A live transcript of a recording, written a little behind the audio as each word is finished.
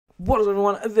What is up,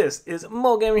 everyone? This is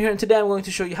Mo Gamer here, and today I'm going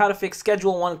to show you how to fix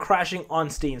Schedule 1 crashing on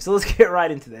Steam. So let's get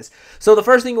right into this. So the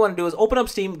first thing you want to do is open up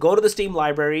Steam, go to the Steam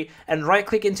library, and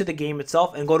right-click into the game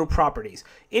itself, and go to Properties.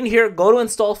 In here, go to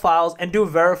Install Files, and do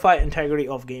Verify Integrity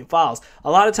of Game Files.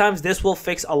 A lot of times, this will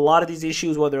fix a lot of these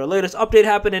issues, whether a latest update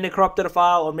happened and it corrupted a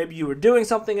file, or maybe you were doing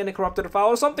something and it corrupted a file,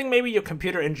 or something maybe your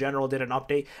computer in general did an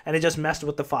update and it just messed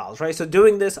with the files, right? So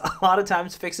doing this a lot of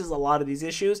times fixes a lot of these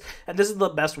issues, and this is the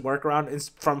best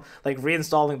workaround from like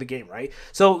reinstalling the game, right?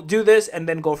 So do this and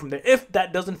then go from there. If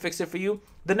that doesn't fix it for you,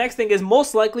 the next thing is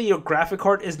most likely your graphic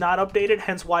card is not updated,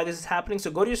 hence why this is happening.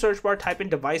 So go to your search bar, type in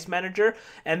Device Manager,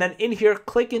 and then in here,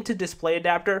 click into Display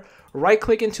Adapter,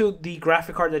 right-click into the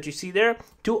graphic card that you see there,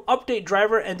 do Update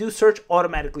Driver, and do Search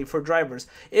Automatically for drivers.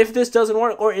 If this doesn't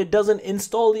work or it doesn't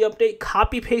install the update,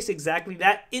 copy-paste exactly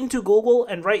that into Google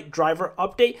and write Driver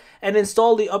Update, and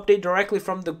install the update directly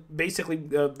from the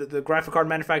the graphic card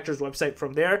manufacturer's website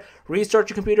from there.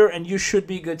 Restart your computer, and you should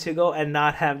be good to go and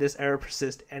not have this error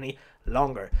persist any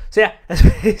longer. So yeah, that's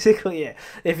basically it.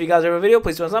 If you guys have a video,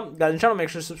 please thumbs up. Guys in the channel, make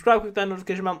sure to subscribe, click that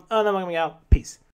notification bell, and I'm coming out. Peace.